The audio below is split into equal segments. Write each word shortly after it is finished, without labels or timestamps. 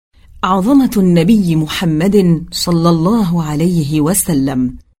عظمة النبي محمد صلى الله عليه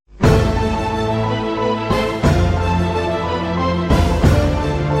وسلم.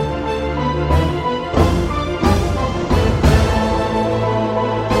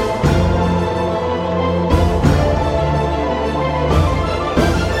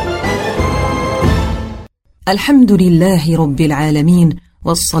 الحمد لله رب العالمين،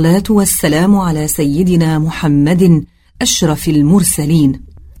 والصلاة والسلام على سيدنا محمد أشرف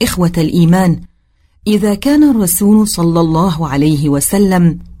المرسلين. إخوة الإيمان، إذا كان الرسول صلى الله عليه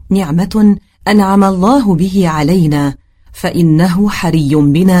وسلم نعمة أنعم الله به علينا، فإنه حري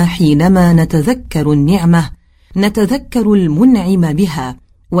بنا حينما نتذكر النعمة نتذكر المنعم بها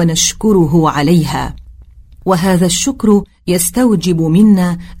ونشكره عليها، وهذا الشكر يستوجب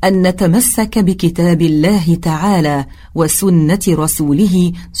منا أن نتمسك بكتاب الله تعالى وسنة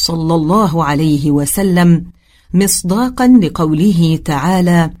رسوله صلى الله عليه وسلم، مصداقا لقوله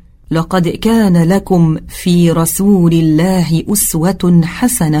تعالى: لقد كان لكم في رسول الله أسوة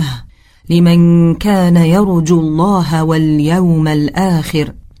حسنة لمن كان يرجو الله واليوم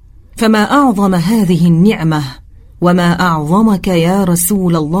الآخر. فما أعظم هذه النعمة وما أعظمك يا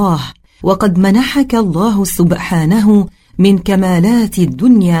رسول الله، وقد منحك الله سبحانه من كمالات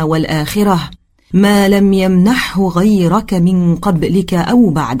الدنيا والآخرة ما لم يمنحه غيرك من قبلك أو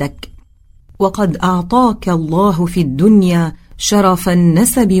بعدك. وقد أعطاك الله في الدنيا شرف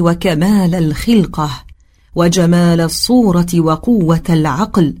النسب وكمال الخلقة وجمال الصورة وقوة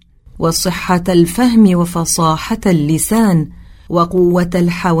العقل وصحة الفهم وفصاحة اللسان وقوة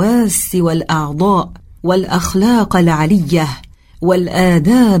الحواس والأعضاء والأخلاق العلية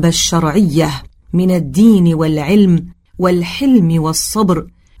والآداب الشرعية من الدين والعلم والحلم والصبر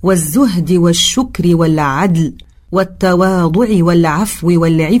والزهد والشكر والعدل والتواضع والعفو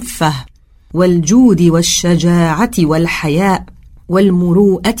والعفة والجود والشجاعة والحياء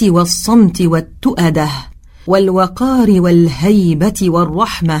والمروءة والصمت والتؤدة والوقار والهيبة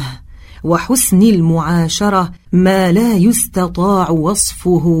والرحمة وحسن المعاشرة ما لا يستطاع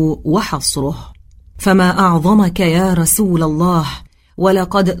وصفه وحصره. فما أعظمك يا رسول الله،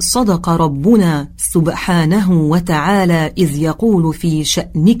 ولقد صدق ربنا سبحانه وتعالى إذ يقول في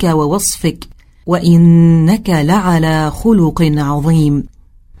شأنك ووصفك: وإنك لعلى خلق عظيم.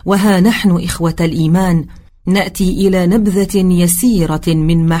 وها نحن إخوة الإيمان نأتي إلى نبذة يسيرة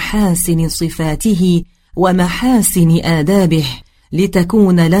من محاسن صفاته ومحاسن آدابه،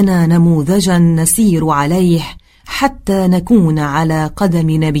 لتكون لنا نموذجا نسير عليه حتى نكون على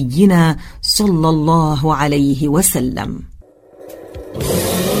قدم نبينا صلى الله عليه وسلم.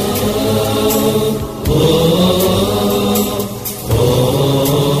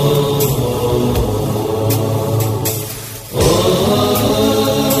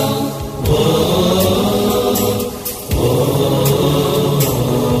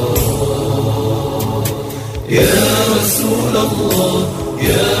 يا رسول الله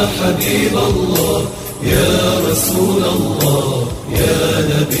يا حبيب الله يا رسول الله يا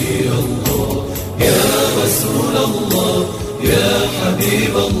نبي الله، يا رسول الله يا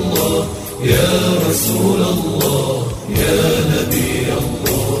حبيب الله يا رسول الله يا نبي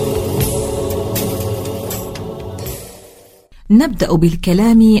الله. نبدأ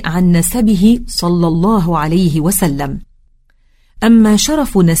بالكلام عن نسبه صلى الله عليه وسلم. أما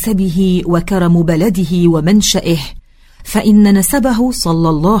شرف نسبه وكرم بلده ومنشئه، فإن نسبه صلى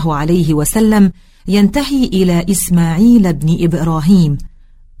الله عليه وسلم ينتهي إلى إسماعيل بن إبراهيم،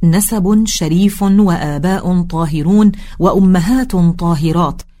 نسب شريف وآباء طاهرون وأمهات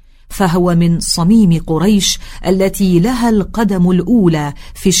طاهرات، فهو من صميم قريش التي لها القدم الأولى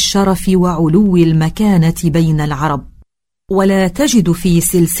في الشرف وعلو المكانة بين العرب، ولا تجد في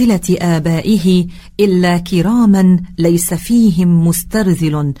سلسلة آبائه إلا كراما ليس فيهم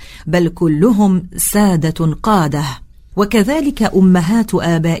مسترذل، بل كلهم سادة قادة. وكذلك أمهات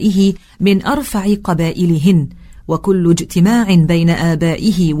آبائه من أرفع قبائلهن، وكل اجتماع بين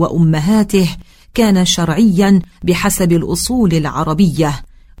آبائه وأمهاته كان شرعيا بحسب الأصول العربية،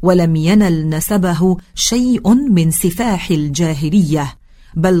 ولم ينل نسبه شيء من سفاح الجاهلية،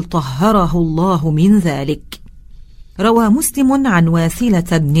 بل طهره الله من ذلك. روى مسلم عن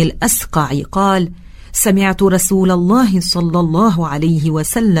واثلة بن الأسقع قال: سمعت رسول الله صلى الله عليه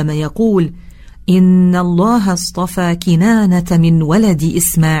وسلم يقول: إن الله اصطفى كنانة من ولد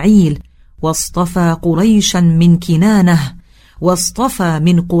إسماعيل، واصطفى قريشا من كنانة، واصطفى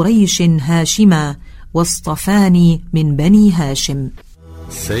من قريش هاشما، واصطفاني من بني هاشم.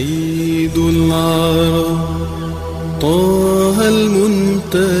 سيد العرب طه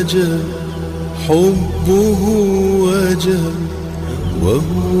المنتجى، حبه وجه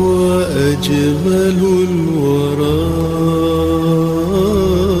وهو أجمل الورى.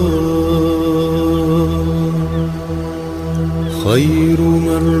 خير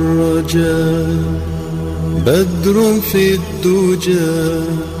من رجا بدر في الدجى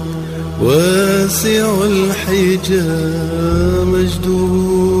واسع الحجى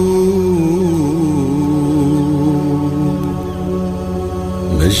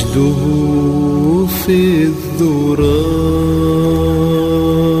مجده في الذرى.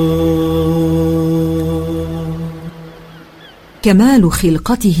 كمال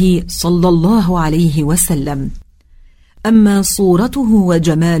خلقته صلى الله عليه وسلم. أما صورته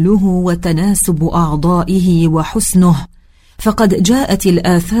وجماله وتناسب أعضائه وحسنه فقد جاءت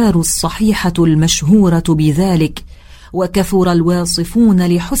الآثار الصحيحة المشهورة بذلك، وكثر الواصفون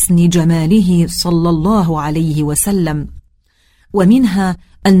لحسن جماله صلى الله عليه وسلم، ومنها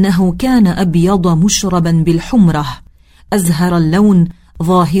أنه كان أبيض مشربا بالحمرة، أزهر اللون،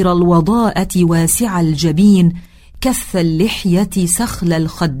 ظاهر الوضاءة، واسع الجبين، كث اللحية، سخل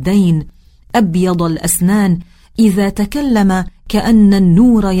الخدين، أبيض الأسنان، إذا تكلم كأن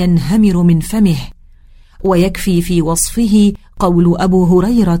النور ينهمر من فمه. ويكفي في وصفه قول أبو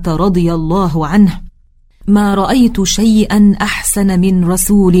هريرة رضي الله عنه: ما رأيت شيئا أحسن من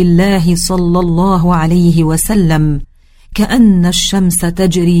رسول الله صلى الله عليه وسلم، كأن الشمس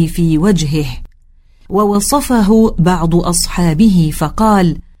تجري في وجهه. ووصفه بعض أصحابه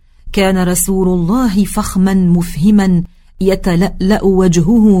فقال: كان رسول الله فخما مفهما، يتلألأ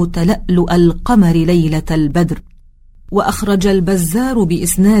وجهه تلألؤ القمر ليلة البدر. وأخرج البزار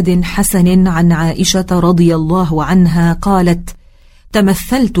بإسناد حسن عن عائشة رضي الله عنها قالت: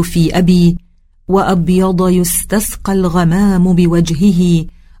 تمثلت في أبي وأبيض يستسقى الغمام بوجهه،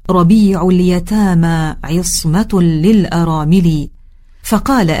 ربيع اليتامى عصمة للأرامل.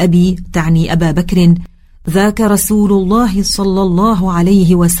 فقال أبي، تعني أبا بكر: ذاك رسول الله صلى الله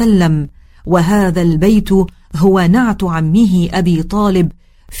عليه وسلم، وهذا البيت هو نعت عمه أبي طالب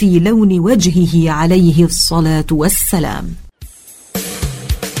في لون وجهه عليه الصلاة والسلام.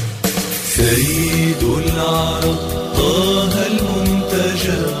 سيد العرب طه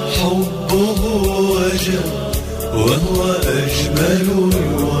المنتجى حبه وجه وهو أجمل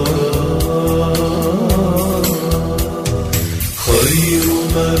الورى، خير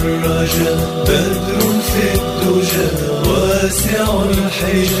من رجا بدر في الدجى واسع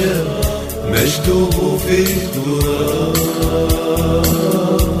الحجى مجده في الذرى.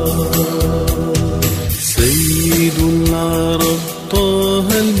 سيد العرب طه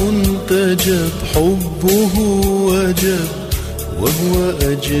المنتجى حبه وجب وهو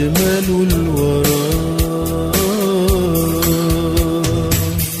أجمل الورى،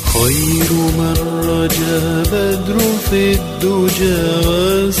 خير من رجا بدر في الدجى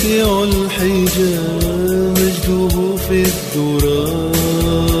واسع الحجى مجده في الذرى.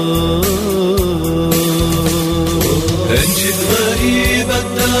 أنجد غريب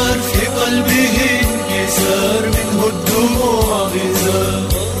الدار في قلبه انكسار منه الدموع غزار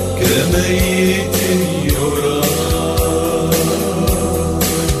كميت يرى.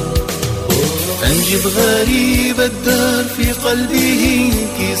 أنجد غريب الدار في قلبه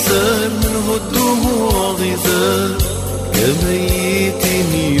انكسار منه الدموع غزار كميت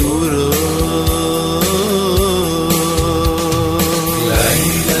يرى.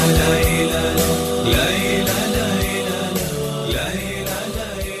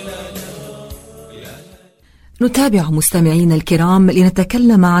 نتابع مستمعين الكرام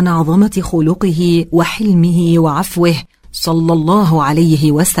لنتكلم عن عظمة خلقه وحلمه وعفوه صلى الله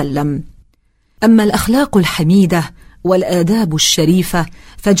عليه وسلم. أما الأخلاق الحميدة والآداب الشريفة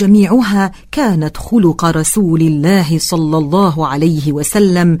فجميعها كانت خلق رسول الله صلى الله عليه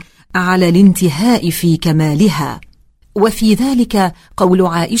وسلم على الانتهاء في كمالها. وفي ذلك قول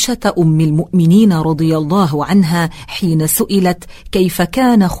عائشة أم المؤمنين رضي الله عنها حين سئلت كيف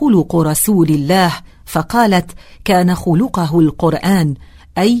كان خلق رسول الله، فقالت: كان خلقه القرآن،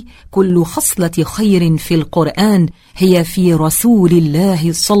 أي كل خصلة خير في القرآن هي في رسول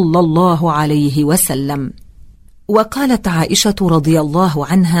الله صلى الله عليه وسلم. وقالت عائشة رضي الله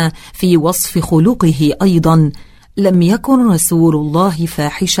عنها في وصف خلقه أيضا: لم يكن رسول الله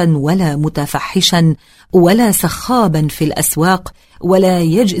فاحشا ولا متفحشا ولا سخابا في الأسواق ولا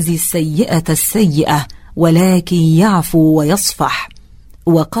يجزي السيئة السيئة ولكن يعفو ويصفح.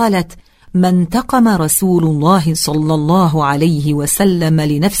 وقالت: ما انتقم رسول الله صلى الله عليه وسلم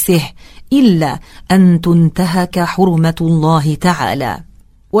لنفسه إلا أن تنتهك حرمة الله تعالى.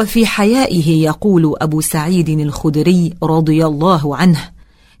 وفي حيائه يقول أبو سعيد الخدري رضي الله عنه: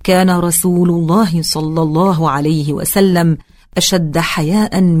 كان رسول الله صلى الله عليه وسلم أشد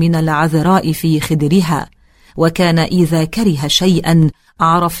حياء من العذراء في خدرها، وكان إذا كره شيئا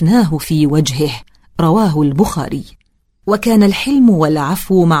عرفناه في وجهه. رواه البخاري. وكان الحلم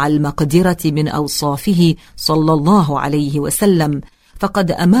والعفو مع المقدرة من أوصافه صلى الله عليه وسلم،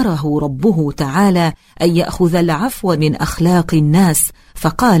 فقد أمره ربه تعالى أن يأخذ العفو من أخلاق الناس،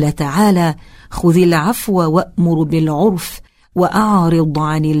 فقال تعالى: خذ العفو وأمر بالعرف وأعرض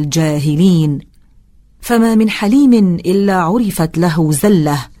عن الجاهلين. فما من حليم إلا عرفت له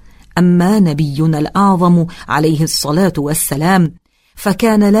زلة. أما نبينا الأعظم عليه الصلاة والسلام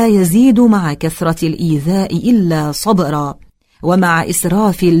فكان لا يزيد مع كثرة الإيذاء إلا صبرا، ومع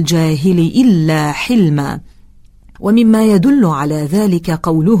إسراف الجاهل إلا حلما. ومما يدل على ذلك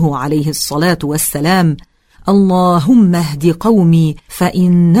قوله عليه الصلاة والسلام: اللهم اهد قومي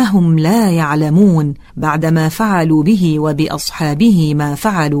فإنهم لا يعلمون، بعدما فعلوا به وبأصحابه ما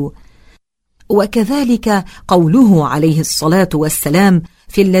فعلوا. وكذلك قوله عليه الصلاة والسلام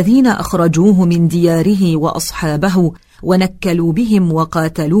في الذين أخرجوه من دياره وأصحابه ونكلوا بهم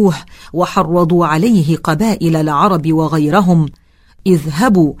وقاتلوه وحرضوا عليه قبائل العرب وغيرهم: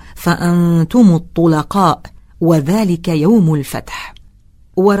 اذهبوا فأنتم الطلقاء، وذلك يوم الفتح.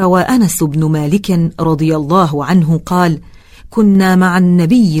 وروى أنس بن مالك رضي الله عنه قال: كنا مع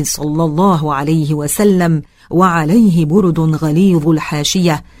النبي صلى الله عليه وسلم وعليه برد غليظ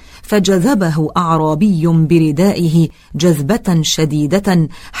الحاشية، فجذبه أعرابي بردائه جذبة شديدة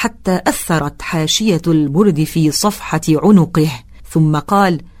حتى أثرت حاشية البرد في صفحة عنقه، ثم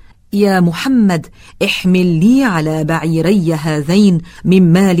قال: يا محمد، احمل لي على بعيري هذين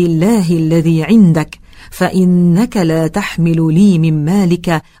من مال الله الذي عندك، فإنك لا تحمل لي من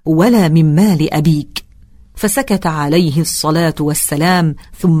مالك ولا من مال أبيك. فسكت عليه الصلاة والسلام،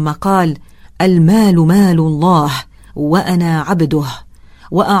 ثم قال: المال مال الله وأنا عبده،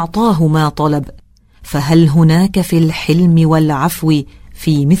 وأعطاه ما طلب. فهل هناك في الحلم والعفو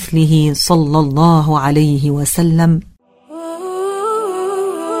في مثله صلى الله عليه وسلم؟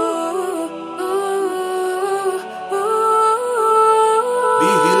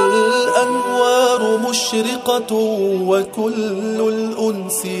 به الأنوار مشرقة وكل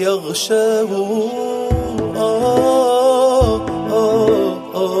الأنس يغشاه.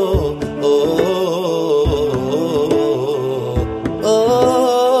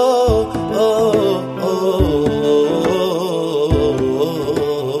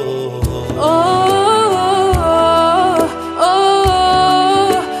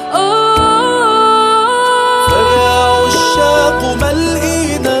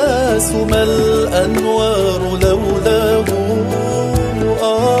 ما الأنوار لولاه.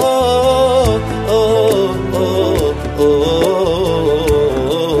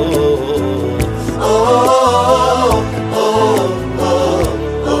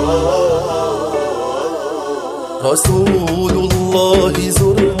 رسول الله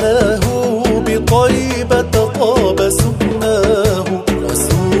زرناه بطيبة طاب سكناه.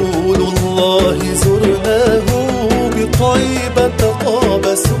 رسول الله زرناه بطيبة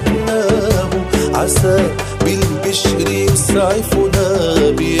طاب سكناه. عسى بالبشر يسعفنا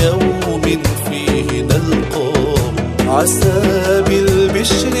بيوم فيه نلقاه. عسى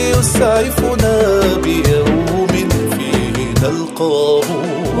بالبشر يسعفنا بيوم فيه نلقاه.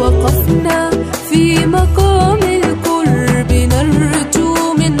 وقفنا في مقام القرب نرجو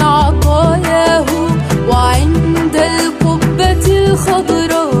من عطاياه، وعند القبة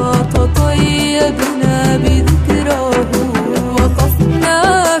الخضراء تطيبنا بذكراه. وقفنا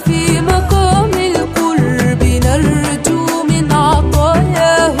في مقام القرب نرجو من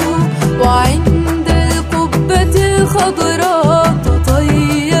عطاياه، وعند القبة الخضراء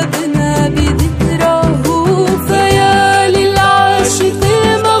تطيبنا بذكراه. فيا للعاشق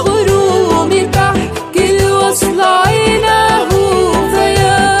المغروم تحكي الوصف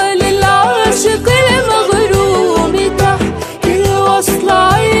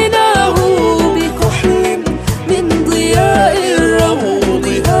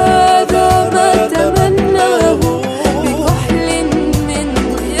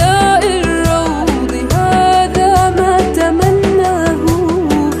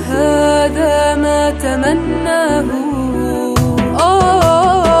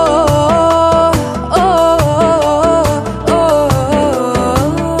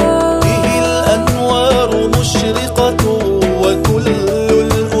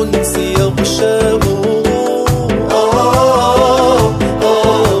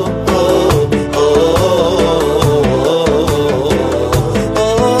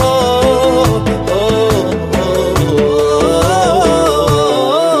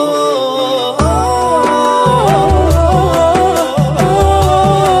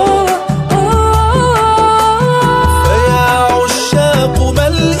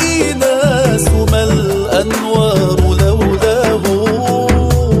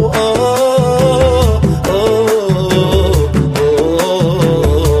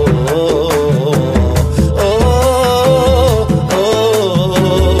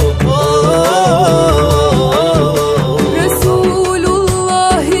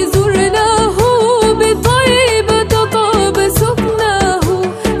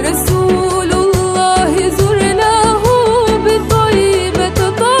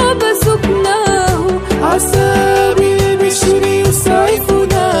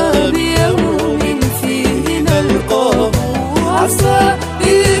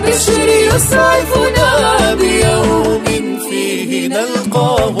البشر يسعفنا بيوم فيه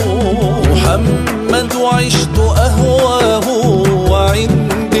نلقاه. محمد عشت أهواه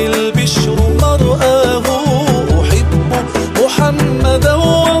وعندي البشر مرآه. أحب محمدا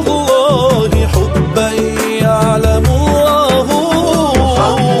والله حبا يعلم الله.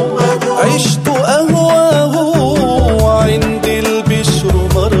 عشت أهواه وعندي البشر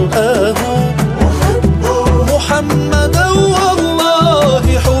مرآه. محمدا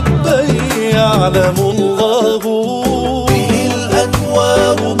والله حبا يعلم الله. به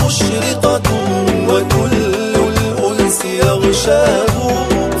الأنوار مشرقة وكل الأنس يغشاه.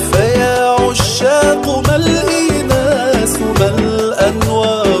 فيا عشاق ما الإيناس ما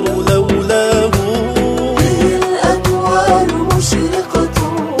الأنوار